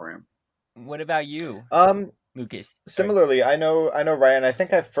excited for him. What about you, Lucas? Similarly, I know Ryan. I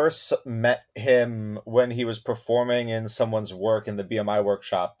think I first met him when he was performing in someone's work in the BMI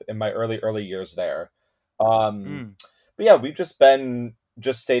workshop in my early years there. But yeah, we've just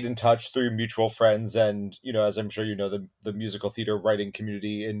stayed in touch through mutual friends, and as I'm sure you know, the musical theater writing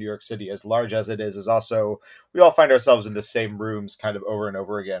community in New York City, as large as it is also, we all find ourselves in the same rooms kind of over and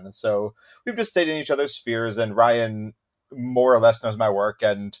over again, and so we've just stayed in each other's spheres. And Ryan more or less knows my work,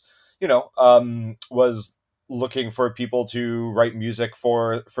 and was looking for people to write music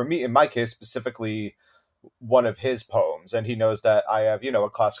for me, in my case specifically one of his poems, and he knows that I have a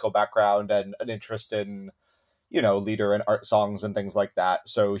classical background and an interest in lieder and art songs and things like that.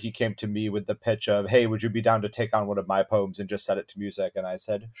 So he came to me with the pitch of, "Hey, would you be down to take on one of my poems and just set it to music?" And I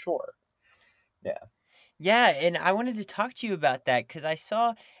said, "Sure." Yeah, and I wanted to talk to you about that because I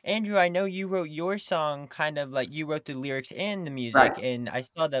saw, Andrew, I know you wrote your song kind of like you wrote the lyrics and the music, Right. and I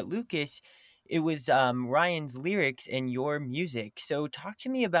saw that Lucas, it was Ryan's lyrics and your music. So talk to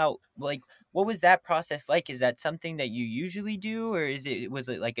me about like what was that process like? Is that something that you usually do, or was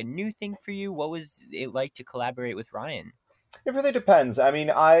it like a new thing for you? What was it like to collaborate with Ryan? It really depends. I mean,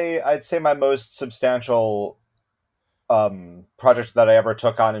 I'd say my most substantial project that I ever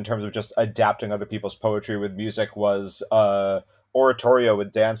took on in terms of just adapting other people's poetry with music was oratorio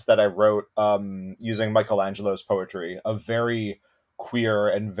with dance that I wrote using Michelangelo's poetry, a very queer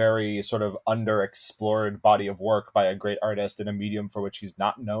and very sort of underexplored body of work by a great artist in a medium for which he's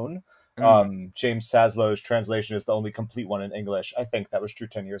not known. James Saslow's translation is the only complete one in English. I think that was true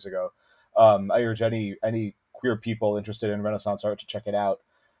 10 years ago. I urge any queer people interested in Renaissance art to check it out.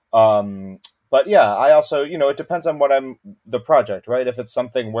 But yeah, I also, it depends on the project, right? If it's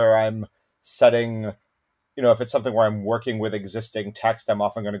something where I'm setting, if it's something where I'm working with existing text, I'm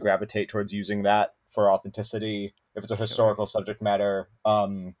often going to gravitate towards using that for authenticity. If it's a historical subject matter,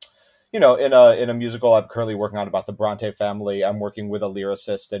 in a musical I'm currently working on about the Bronte family, I'm working with a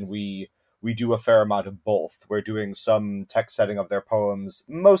lyricist, and we do a fair amount of both. We're doing some text setting of their poems,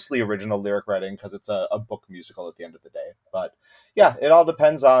 mostly original lyric writing because it's a book musical at the end of the day. But yeah, it all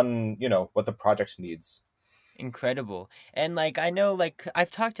depends on, what the project needs. Incredible. And like I know like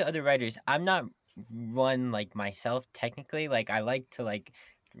I've talked to other writers. I'm not one like myself technically. Like I like to like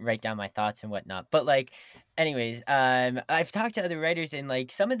write down my thoughts and whatnot. But like anyways, I've talked to other writers and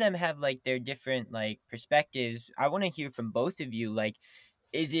like some of them have like their different like perspectives. I want to hear from both of you. Like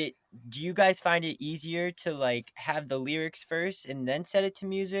do you guys find it easier to like have the lyrics first and then set it to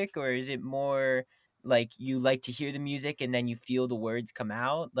music, or is it more like you like to hear the music and then you feel the words come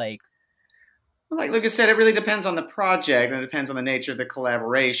out? Like Like Lucas said, it really depends on the project, and it depends on the nature of the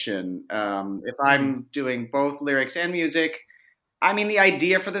collaboration. If I'm doing both lyrics and music, I mean, the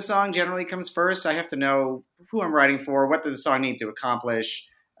idea for the song generally comes first. I have to know who I'm writing for, what does the song need to accomplish.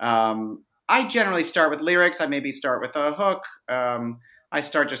 I generally start with lyrics. I maybe start with a hook. I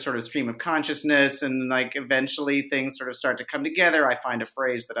start just sort of stream of consciousness, and like eventually things sort of start to come together. I find a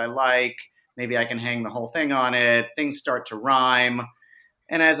phrase that I like. Maybe I can hang the whole thing on it. Things start to rhyme.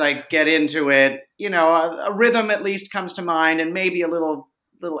 And as I get into it, a rhythm at least comes to mind, and maybe a little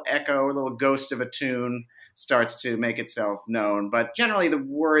echo, a little ghost of a tune starts to make itself known. But generally the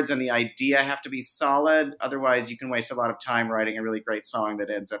words and the idea have to be solid. Otherwise you can waste a lot of time writing a really great song that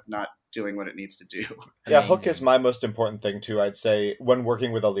ends up not doing what it needs to do. Yeah, Amazing. Hook is my most important thing too, I'd say, when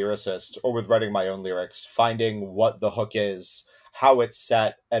working with a lyricist or with writing my own lyrics, finding what the hook is, how it's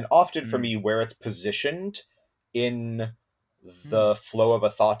set, and often for me where it's positioned in the flow of a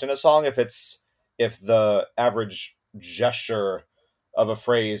thought in a song. If the average gesture of a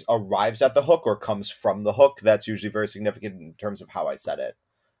phrase arrives at the hook or comes from the hook, that's usually very significant in terms of how I set it.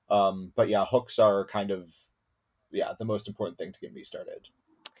 But yeah, hooks are kind of the most important thing to get me started.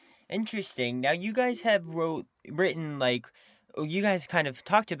 Interesting. Now you guys have written like, you guys kind of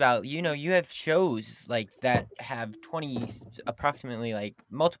talked about, you have shows like that have 20 approximately like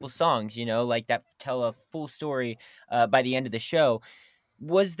multiple songs, like that tell a full story by the end of the show.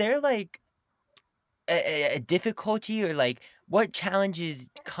 Was there like a difficulty, or like what challenges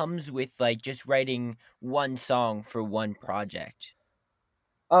comes with like just writing one song for one project?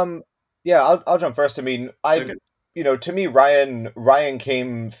 Yeah, I'll jump first. I mean, to me, Ryan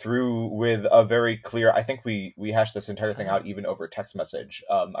came through with a very clear. I think we hashed this entire thing out even over text message.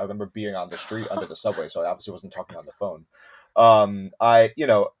 I remember being on the street under the subway, so I obviously wasn't talking on the phone.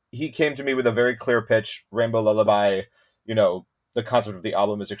 He came to me with a very clear pitch, Rainbow Lullaby. The concept of the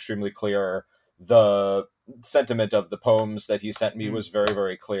album is extremely clear. The sentiment of the poems that he sent me was very,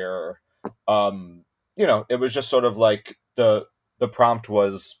 very clear. It was just sort of like the prompt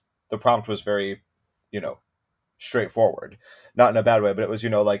was very, straightforward, not in a bad way, but it was,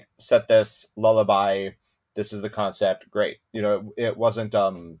 like, set this lullaby, this is the concept, great. It wasn't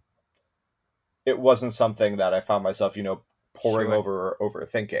something that I found myself, poring over or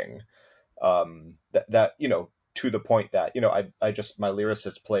overthinking. That to the point that, my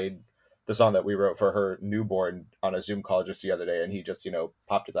lyricist played the song that we wrote for her newborn on a Zoom call just the other day, and he just,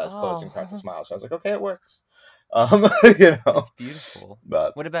 popped his eyes closed and cracked a smile. So I was like, okay, it works. It's beautiful.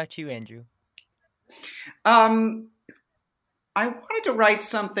 But what about you, Andrew? I wanted to write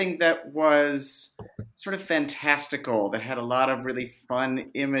something that was sort of fantastical, that had a lot of really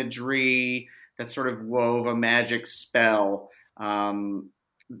fun imagery, that sort of wove a magic spell. Not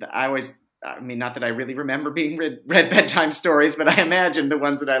that I really remember being read bedtime stories, but I imagine the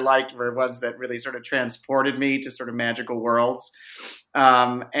ones that I liked were ones that really sort of transported me to sort of magical worlds.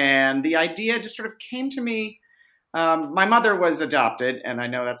 And the idea just sort of came to me. My mother was adopted, and I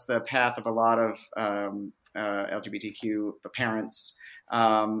know that's the path of a lot of LGBTQ parents.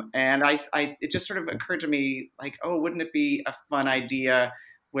 And it just sort of occurred to me, like, oh, wouldn't it be a fun idea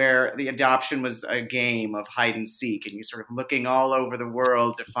where the adoption was a game of hide and seek, and you're sort of looking all over the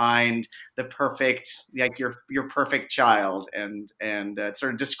world to find the perfect, like your perfect child, and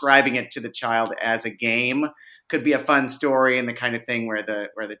sort of describing it to the child as a game could be a fun story, and the kind of thing where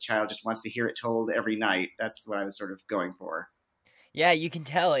the child just wants to hear it told every night. That's what I was sort of going for. Yeah, you can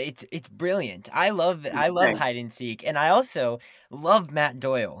tell it's brilliant. I love hide and seek, and I also love Matt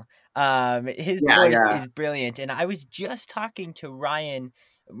Doyle. His voice is brilliant, and I was just talking to Ryan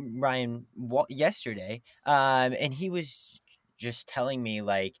yesterday, and he was just telling me,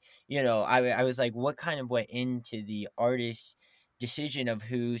 like, I was like, what kind of went into the artist's decision of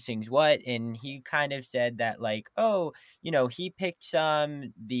who sings what, and he kind of said that, like, oh, he picked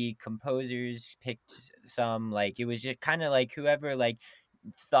some, the composers picked some, like, it was just kind of like whoever, like,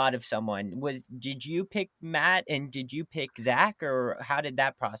 thought of someone. Did you pick Matt, and did you pick Zach, or how did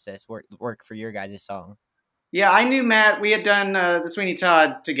that process work for your guys' song? Yeah, I knew Matt. We had done the Sweeney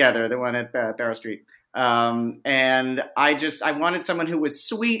Todd together, the one at Barrow Street. And I wanted someone who was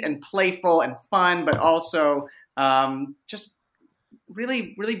sweet and playful and fun, but also just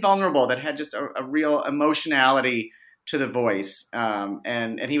really, really vulnerable, that had just a real emotionality to the voice.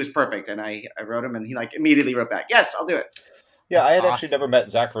 And he was perfect. And I wrote him, and he like immediately wrote back, yes, I'll do it. Yeah, that's I had awesome. Actually never met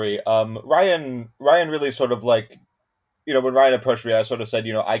Zachary. Ryan really sort of like, when Ryan approached me, I sort of said,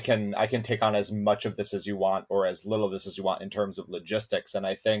 I can take on as much of this as you want, or as little of this as you want in terms of logistics. And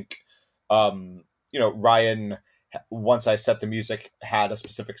I think, Ryan, once I set the music, had a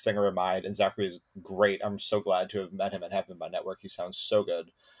specific singer in mind, and Zachary is great. I'm so glad to have met him and have him in my network. He sounds so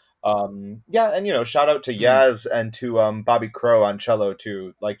good. And shout out to Yaz and to Bobby Crow on cello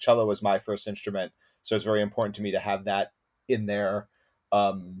too. Like, cello was my first instrument, so it's very important to me to have that in there.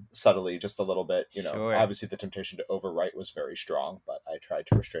 Subtly, just a little bit, Sure. Obviously the temptation to overwrite was very strong, but I tried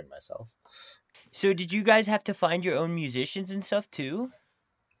to restrain myself. So did you guys have to find your own musicians and stuff too?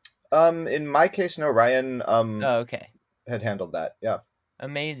 In my case, no. Ryan okay. had handled that. Yeah.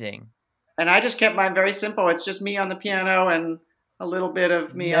 Amazing. And I just kept mine very simple. It's just me on the piano and a little bit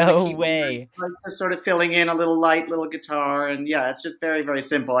of me on the No keyboard, way. like just sort of filling in a little light little guitar. And yeah, it's just very, very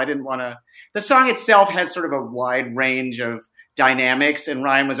simple. I didn't want to. The song itself had sort of a wide range of dynamics, and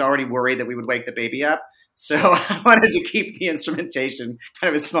Ryan was already worried that we would wake the baby up. So I wanted to keep the instrumentation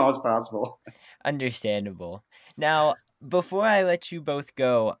kind of as small as possible. Understandable. Now, before I let you both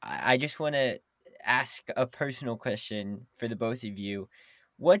go, I just want to ask a personal question for the both of you.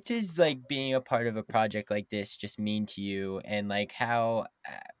 What does like being a part of a project like this just mean to you, and like how?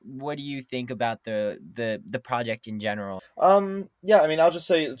 What do you think about the project in general? Yeah, I mean, I'll just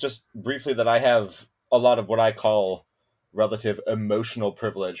say just briefly that I have a lot of what I call relative emotional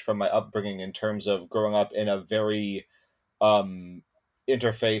privilege from my upbringing in terms of growing up in a very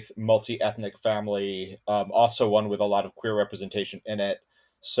interfaith, multi-ethnic family, also one with a lot of queer representation in it.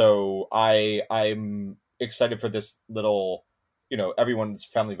 So I'm excited for this little, everyone's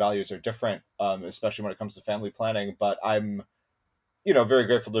family values are different, especially when it comes to family planning, but I'm, very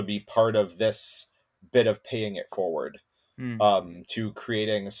grateful to be part of this bit of paying it forward, to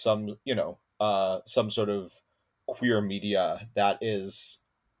creating some sort of queer media that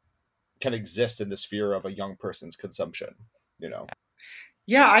can exist in the sphere of a young person's consumption,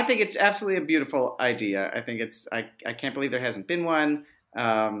 Yeah, I think it's absolutely a beautiful idea. I think I can't believe there hasn't been one,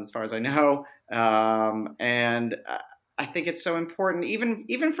 as far as I know. And I think it's so important,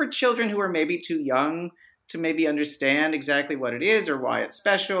 even for children who are maybe too young to maybe understand exactly what it is or why it's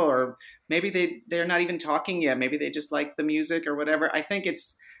special, or maybe they're not even talking yet. Maybe they just like the music or whatever. I think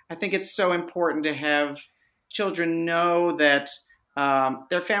it's so important to have children know that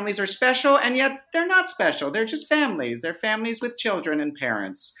their families are special, and yet they're not special. They're just families. They're families with children and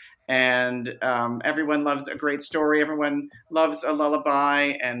parents. And everyone loves a great story. Everyone loves a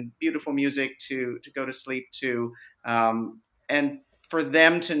lullaby and beautiful music to go to sleep to. And for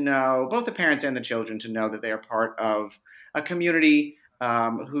them to know, both the parents and the children, to know that they are part of a community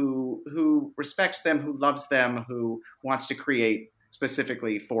who respects them, who loves them, who wants to create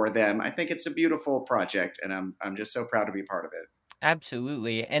specifically for them. I think it's a beautiful project, and I'm just so proud to be part of it.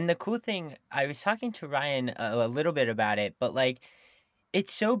 Absolutely. And the cool thing, I was talking to Ryan a little bit about it, but like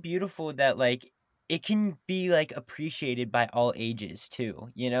it's so beautiful that like it can be like appreciated by all ages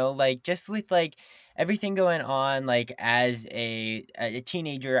too, like just with like everything going on like as a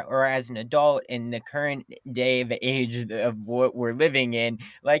teenager or as an adult in the current day of age of what we're living in,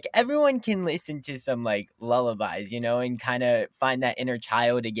 like everyone can listen to some like lullabies, and kind of find that inner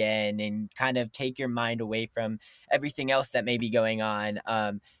child again and kind of take your mind away from everything else that may be going on.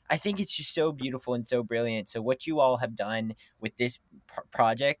 I think it's just so beautiful and so brilliant. So what you all have done with this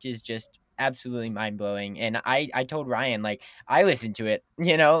project is just absolutely mind-blowing. And I told Ryan, like, I listened to it,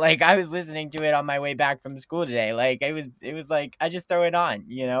 like I was listening to it on my way back from school today. Like it was like I just throw it on,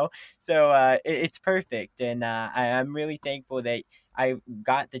 so it's perfect. And I'm really thankful that I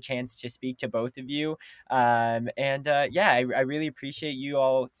got the chance to speak to both of you. Yeah, I really appreciate you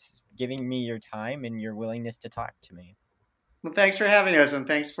all giving me your time and your willingness to talk to me. Well, thanks for having us, and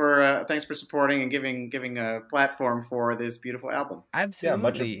thanks for supporting and giving a platform for this beautiful album.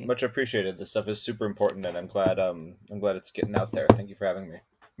 Absolutely, yeah, much appreciated. This stuff is super important, and I'm glad it's getting out there. Thank you for having me.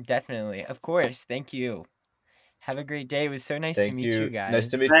 Definitely, of course. Thank you. Have a great day. It was so nice to meet you guys. Nice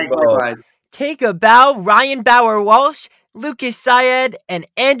to meet you both. Take a bow, Ryan Bauer-Walsh, Lucas Syed, and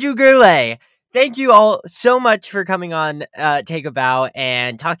Andrew Gurley. Thank you all so much for coming on Take a Bow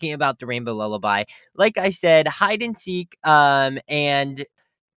and talking about the Rainbow Lullaby. Like I said, Hide and Seek and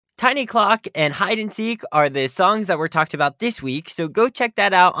Tiny Clock and Hide and Seek are the songs that were talked about this week, so go check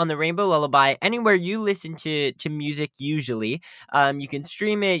that out on the Rainbow Lullaby, anywhere you listen to music usually. You can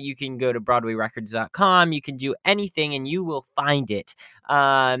stream it, you can go to BroadwayRecords.com, you can do anything and you will find it.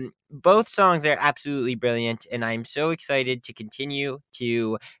 Both songs are absolutely brilliant, and I'm so excited to continue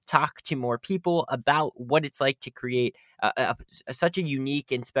to talk to more people about what it's like to create such a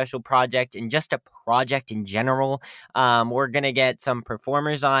unique and special project, and just a project in general. We're going to get some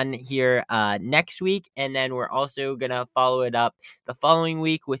performers on here next week, and then we're also going to follow it up the following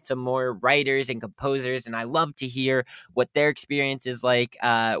week with some more writers and composers, and I love to hear what their experience is like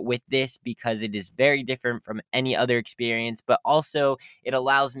with this, because it is very different from any other experience, but also it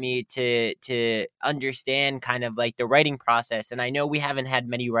allows me to understand kind of like the writing process. And I know we haven't had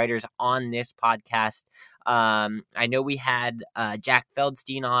many writers on this podcast. I know we had Jack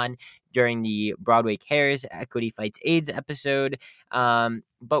Feldstein on during the Broadway Cares Equity Fights AIDS episode,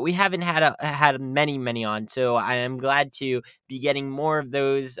 but we haven't had many on. So I am glad to be getting more of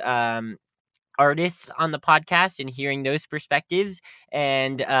those artists on the podcast and hearing those perspectives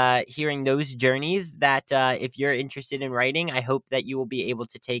and hearing those journeys that if you're interested in writing, I hope that you will be able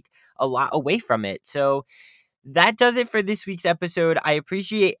to take a lot away from it. So that does it for this week's episode. I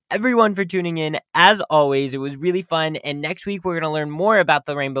appreciate everyone for tuning in. As always, it was really fun. And next week, we're going to learn more about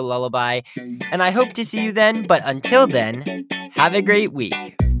the Rainbow Lullaby. And I hope to see you then. But until then, have a great week.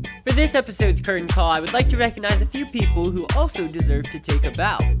 For this episode's Curtain Call, I would like to recognize a few people who also deserve to take a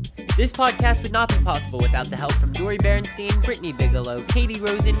bow. This podcast would not be possible without the help from Dory Berenstein, Brittany Bigelow, Katie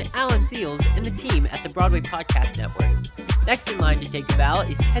Rosen, Alan Seals, and the team at the Broadway Podcast Network. Next in line to take a bow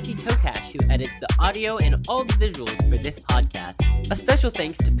is Tessie Tokash, who edits the audio and all the visuals for this podcast. A special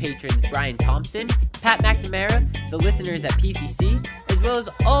thanks to patrons Brian Thompson, Pat McNamara, the listeners at PCC, as well as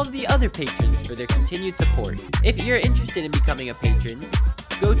all of the other patrons for their continued support. If you're interested in becoming a patron,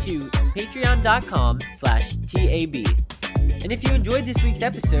 go to patreon.com/TAB. And if you enjoyed this week's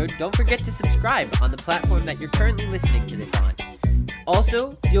episode, don't forget to subscribe on the platform that you're currently listening to this on.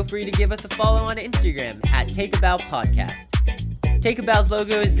 Also, feel free to give us a follow on Instagram at Take a Bow Podcast. Take a Bow's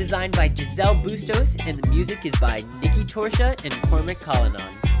logo is designed by Giselle Bustos, and the music is by Nikki Torsha and Cormac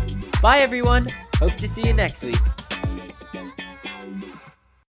Collinon. Bye everyone, hope to see you next week.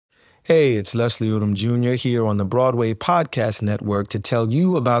 Hey, it's Leslie Odom Jr. here on the Broadway Podcast Network to tell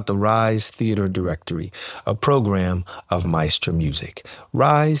you about the Rise Theater Directory, a program of Maestro Music.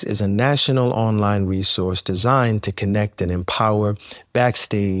 Rise is a national online resource designed to connect and empower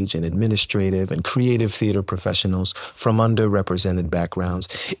backstage and administrative and creative theater professionals from underrepresented backgrounds.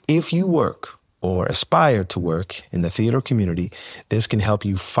 If you work or aspire to work in the theater community, this can help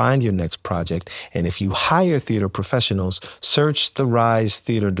you find your next project. And if you hire theater professionals, search the Rise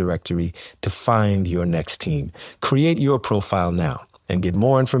Theater Directory to find your next team. Create your profile now and get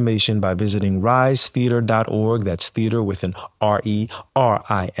more information by visiting risetheater.org. That's theater with an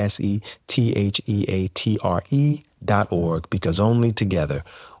RERISETHEATRE.org, because only together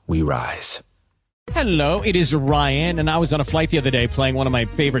we rise. Hello, it is Ryan, and I was on a flight the other day playing one of my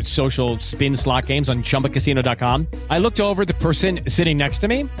favorite social spin slot games on ChumbaCasino.com. I looked over at the person sitting next to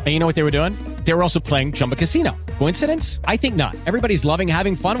me, and you know what they were doing? They were also playing Chumba Casino. Coincidence? I think not. Everybody's loving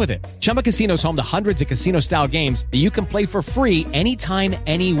having fun with it. Chumba Casino is home to hundreds of casino-style games that you can play for free anytime,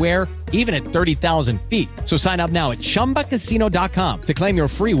 anywhere, even at 30,000 feet. So sign up now at ChumbaCasino.com to claim your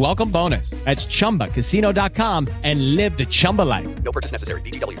free welcome bonus. That's ChumbaCasino.com and live the Chumba life. No purchase necessary.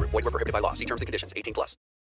 VGW. Void where prohibited by law. See terms and conditions. 18+.